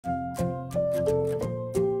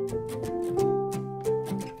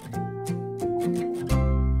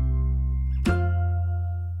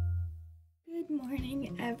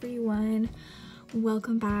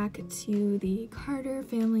welcome back to the Carter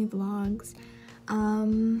Family Vlogs.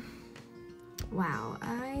 Wow,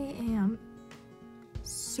 I am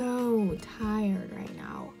so tired right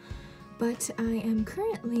now, but I am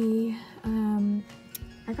currently,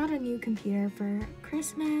 I got a new computer for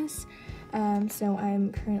Christmas, so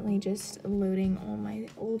I'm currently just loading all my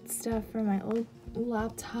old stuff from my old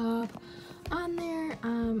laptop on there.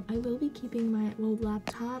 I will be keeping my old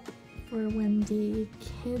laptop for when the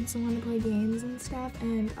kids want to play games and stuff,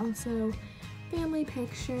 and also family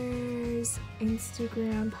pictures,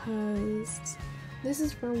 Instagram posts. This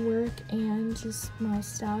is for work and just my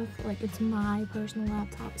stuff, like it's my personal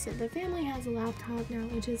laptop. So the family has a laptop now,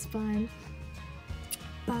 which is fun.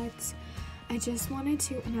 But I just wanted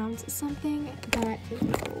to announce something that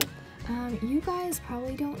you guys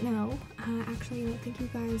probably don't know. Actually, I don't think you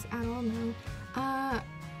guys at all know.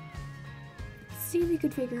 See if you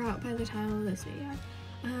could figure out by the title of this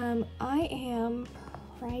video. I am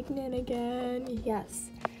pregnant again. Yes,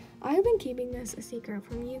 I've been keeping this a secret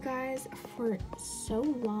from you guys for so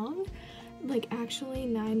long, like actually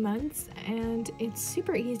 9 months, and it's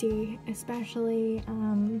super easy, especially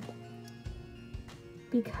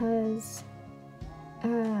because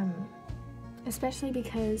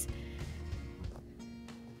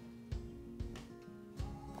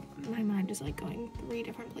my mind is like going 3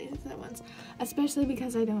 different places at once, especially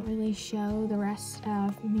because I don't really show the rest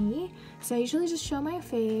of me. So I usually just show my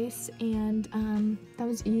face, and that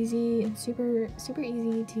was easy and super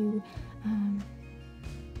easy to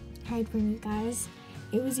hide from you guys.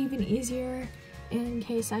 It was even easier in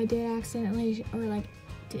case I did accidentally, or like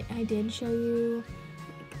I did show you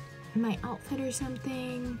like my outfit or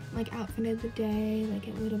something, like outfit of the day. Like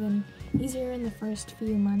it would have been easier in the first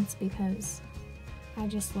few months because I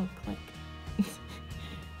just look like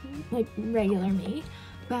like regular me,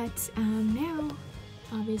 but now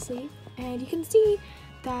obviously, and you can see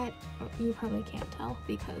that you probably can't tell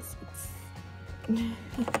because it's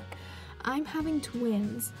I'm having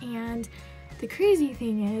twins. And the crazy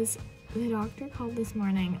thing is, the doctor called this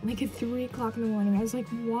morning, like at 3 o'clock in the morning. I was like,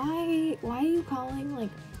 why are you calling?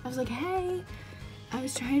 Like, I was like, hey, I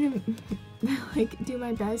was trying to like do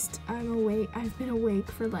my best. I'm awake. I've been awake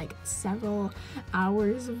for like several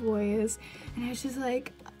hours of voice, and I was just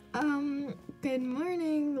like, good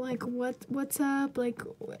morning, like what's up? Like,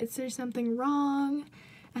 is there something wrong?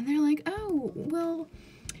 And they're like, oh, well,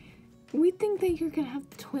 we think that you're gonna have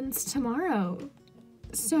the twins tomorrow.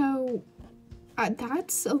 So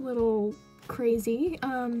that's a little crazy.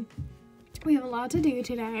 We have a lot to do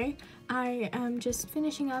today. I am just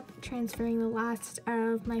finishing up transferring the last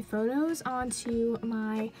of my photos onto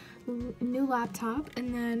my new laptop,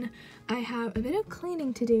 and then I have a bit of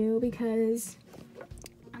cleaning to do because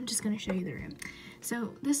I'm just gonna show you the room.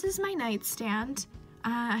 So this is my nightstand.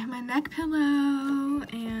 I have my neck pillow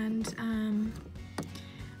and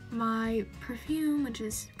my perfume, which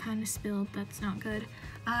is kind of spilled. That's not good.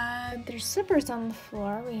 There's slippers on the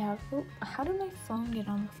floor. We have, oh, how did my phone get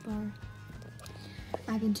on the floor?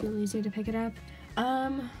 I've been too lazy to pick it up.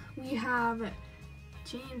 We have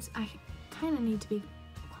James. I kind of need to be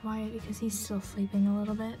quiet because he's still sleeping a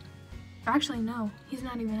little bit. Actually, no, he's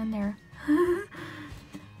not even in there.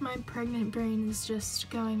 My pregnant brain is just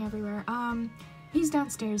going everywhere. He's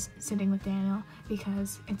downstairs sitting with Daniel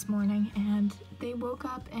because it's morning, and they woke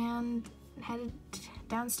up and headed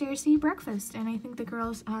downstairs to eat breakfast, and I think the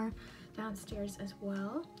girls are downstairs as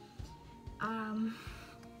well.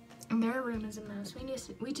 Their room is a mess.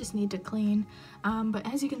 We just need to clean. But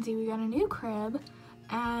as you can see, we got a new crib,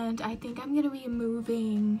 and I think I'm gonna be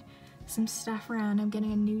moving some stuff around. I'm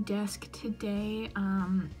getting a new desk today,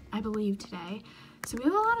 I believe today. So we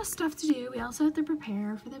have a lot of stuff to do. We also have to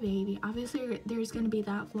prepare for the baby. Obviously, there's gonna be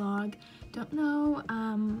that vlog. Don't know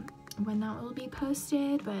when that will be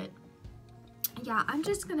posted, but yeah, I'm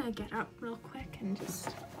just gonna get up real quick and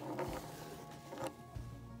just,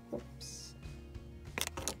 oops.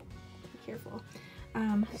 Careful.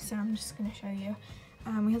 So I'm just gonna show you.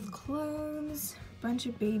 We have clothes, bunch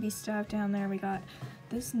of baby stuff down there. We got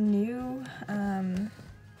this new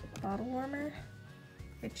bottle warmer,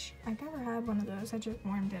 which I never had one of those. I just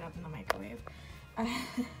warmed it up in the microwave.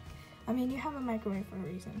 I mean, you have a microwave for a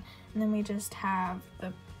reason. And then we just have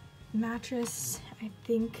the mattress. I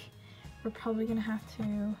think we're probably gonna have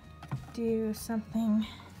to do something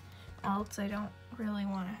else. I don't really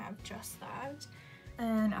want to have just that.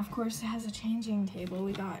 And of course it has a changing table.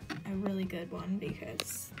 We got a really good one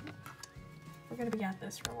because we're gonna be at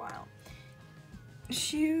this for a while.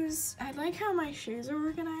 Shoes, I like how my shoes are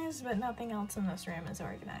organized, but nothing else in this room is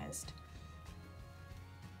organized.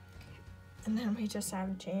 And then we just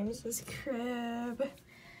have James's crib.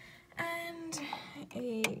 And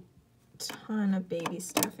a ton of baby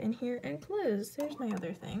stuff in here and clothes. There's my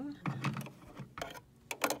other thing.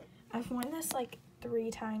 I've worn this like 3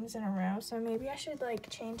 times in a row, so maybe I should like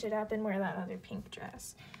change it up and wear that other pink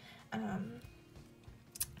dress. And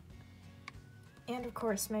of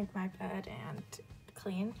course make my bed and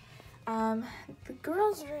clean. The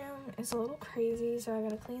girls' room is a little crazy, so I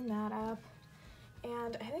gotta clean that up.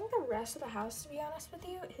 And I think the rest of the house, to be honest with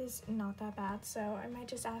you, is not that bad, so I might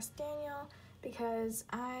just ask Daniel because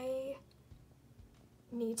I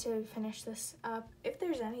need to finish this up. If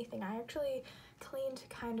there's anything, I actually cleaned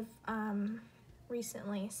kind of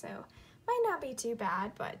recently, so might not be too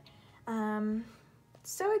bad, but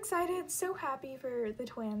so excited, so happy for the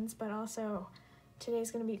twins, but also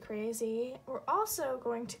today's gonna be crazy. We're also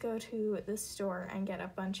going to go to the store and get a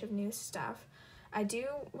bunch of new stuff. I do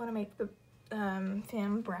want to make the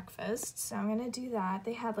family breakfast, so I'm gonna do that.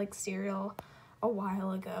 They had like cereal a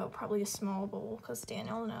while ago, probably a small bowl, because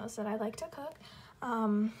Daniel knows that I like to cook,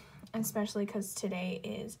 especially because today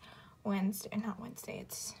is Wednesday, not Wednesday,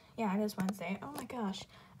 it is Wednesday. Oh my gosh,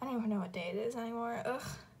 I don't even know what day it is anymore.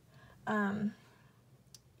 Ugh.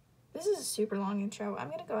 This is a super long intro. I'm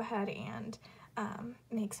gonna go ahead and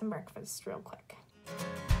make some breakfast real quick.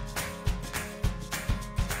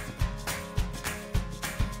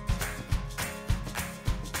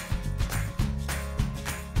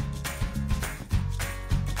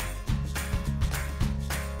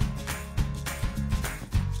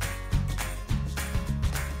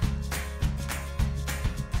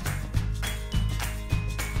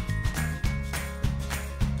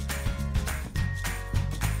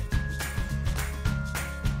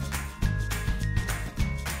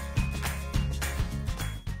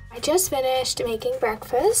 Just finished making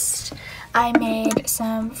breakfast. I made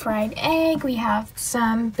some fried egg, we have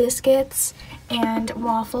some biscuits and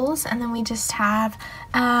waffles, and then we just have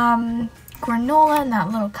granola in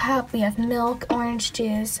that little cup. We have milk, orange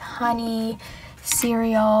juice, honey,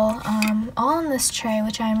 cereal, all in this tray,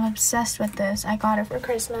 which I'm obsessed with this. I got it for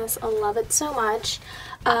Christmas. I love it so much.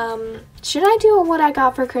 Should I do a what I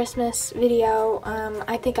got for Christmas video?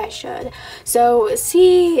 I think I should. So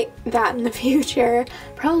see that in the future.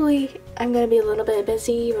 Probably I'm gonna be a little bit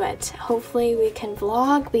busy, but hopefully we can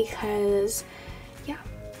vlog because yeah.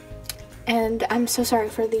 And I'm so sorry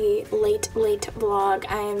for the late vlog.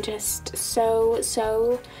 I am just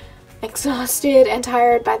so exhausted and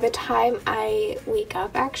tired by the time I wake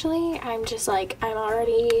up. Actually, I'm just like, I'm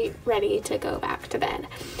already ready to go back to bed.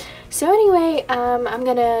 So anyway, I'm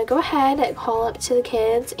gonna go ahead and call up to the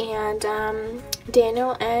kids and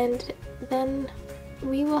Daniel, and then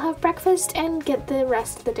we will have breakfast and get the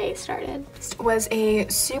rest of the day started. It was a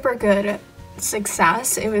super good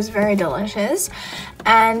success. It was very delicious.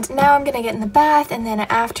 And now I'm gonna get in the bath, and then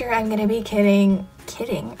after I'm gonna be I'm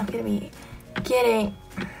gonna be getting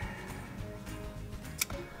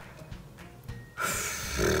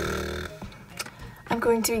I'm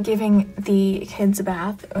going to be giving the kids a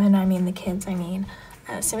bath. When I mean the kids, I mean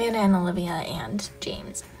Savannah and Olivia and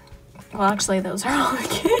James. Well, actually, those are all the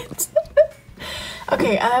kids.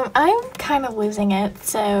 Okay, I'm kind of losing it,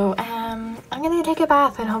 so I'm gonna take a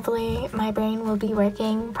bath and hopefully my brain will be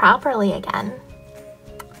working properly again.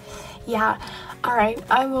 Yeah, alright,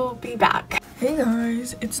 I will be back. Hey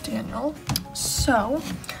guys, it's Daniel. So,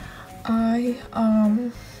 I,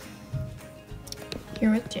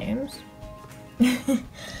 here with James.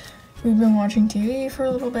 We've been watching TV for a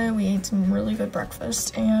little bit. We ate some really good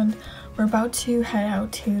breakfast and we're about to head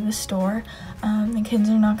out to the store. The kids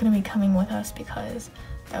are not going to be coming with us because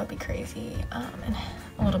that would be crazy and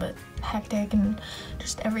a little bit hectic and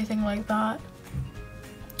just everything like that.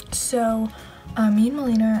 So me and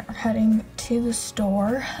Melina are heading to the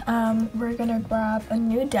store. We're going to grab a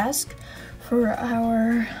new desk for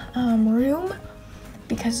our room,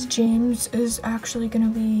 because James is actually gonna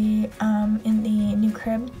be in the new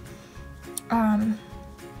crib.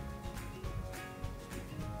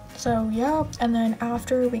 So yeah, and then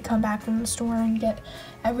after we come back from the store and get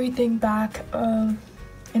everything back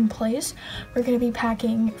in place, we're gonna be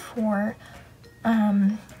packing for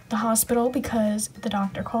the hospital, because the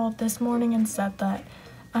doctor called this morning and said that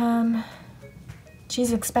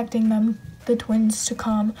she's expecting the twins to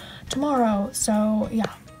come tomorrow. So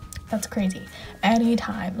yeah, that's crazy.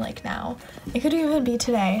 Anytime, like now. It could even be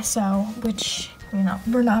today, so, which, you know,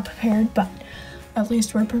 we're not prepared, but at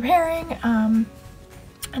least we're preparing. And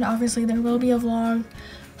obviously there will be a vlog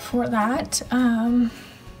for that.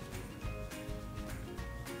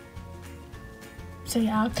 So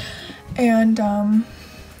yeah, and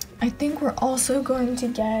I think we're also going to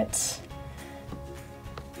get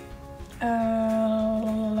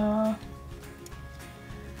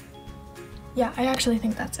yeah, I actually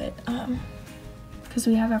think that's it. Because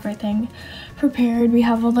we have everything prepared. We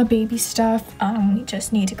have all the baby stuff. We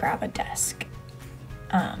just need to grab a desk.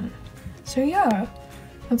 So yeah,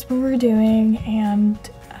 that's what we're doing, and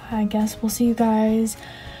I guess we'll see you guys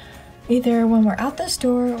either when we're at the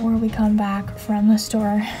store or we come back from the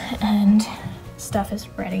store and stuff is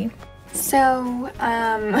ready. So,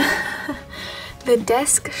 the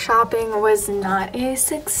desk shopping was not a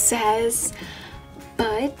success,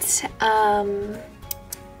 but,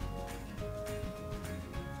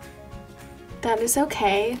 that is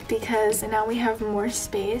okay because now we have more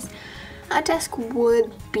space. A desk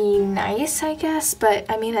would be nice, I guess, but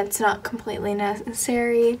I mean, it's not completely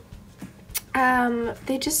necessary.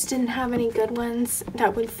 They just didn't have any good ones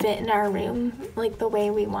that would fit in our room like the way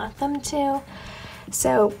we want them to.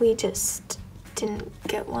 So we just didn't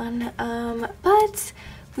get one. But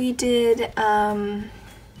we did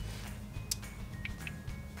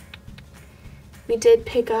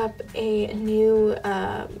pick up a new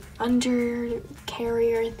under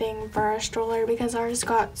carrier thing for our stroller because ours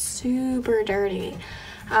got super dirty.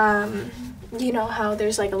 You know how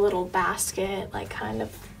there's like a little basket, like kind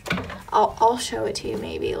of, I'll show it to you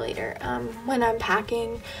maybe later when I'm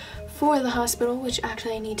packing for the hospital, which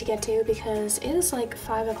actually I need to get to because it is like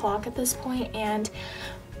 5 o'clock at this point, and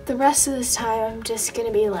the rest of this time I'm just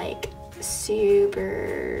gonna be like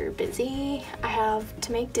super busy. I have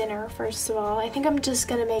to make dinner first of all. I think I'm just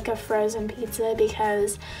gonna make a frozen pizza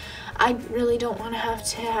because I really don't want to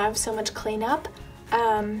have so much cleanup.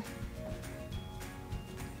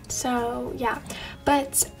 So yeah,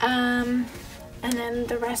 but and then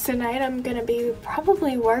the rest of the night I'm gonna be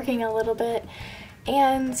probably working a little bit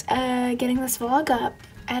and getting this vlog up,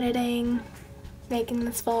 editing, making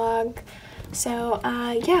this vlog. So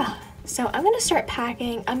yeah, so I'm gonna start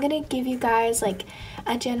packing. I'm gonna give you guys like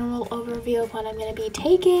a general overview of what I'm gonna be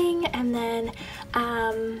taking, and then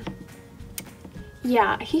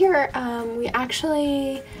yeah, here we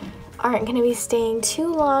actually aren't gonna be staying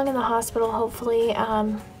too long in the hospital, hopefully.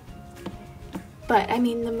 But I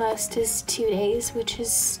mean, the most is 2 days, which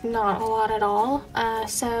is not a lot at all.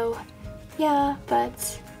 So yeah,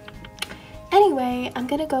 but anyway, I'm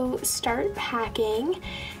gonna go start packing.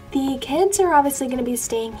 The kids are obviously gonna be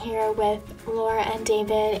staying here with Laura and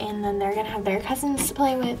David, and then they're gonna have their cousins to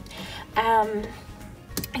play with and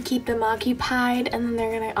keep them occupied, and then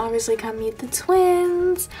they're gonna obviously come meet the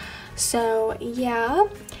twins. So yeah.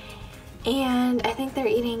 And I think they're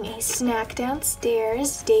eating a snack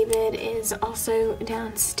downstairs. David is also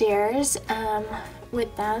downstairs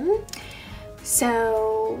with them.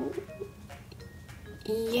 So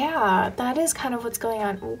yeah, that is kind of what's going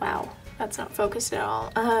on. Wow, that's not focused at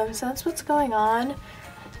all. So that's what's going on.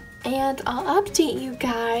 And I'll update you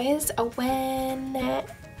guys when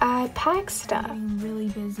I pack stuff. I'm really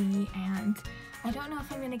busy and I don't know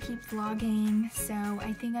if I'm gonna keep vlogging, so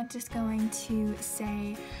I think I'm just going to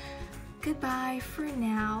say goodbye for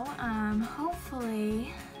now.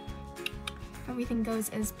 Hopefully everything goes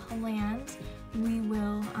as planned. We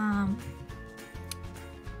will,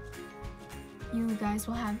 you guys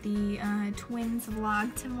will have the twins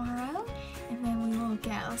vlog tomorrow, and then we will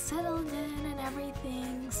get all settled in and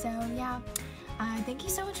everything. So yeah, thank you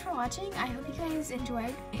so much for watching. I hope you guys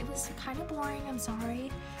enjoyed. It was kind of boring, I'm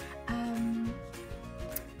sorry.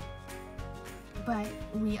 But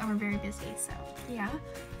we are very busy, so yeah,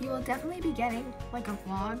 you will definitely be getting like a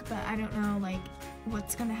vlog, but I don't know like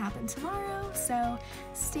what's gonna happen tomorrow, so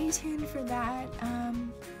stay tuned for that.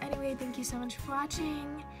 Anyway, thank you so much for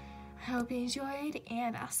watching. I hope you enjoyed,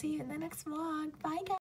 and I'll see you in the next vlog. Bye guys.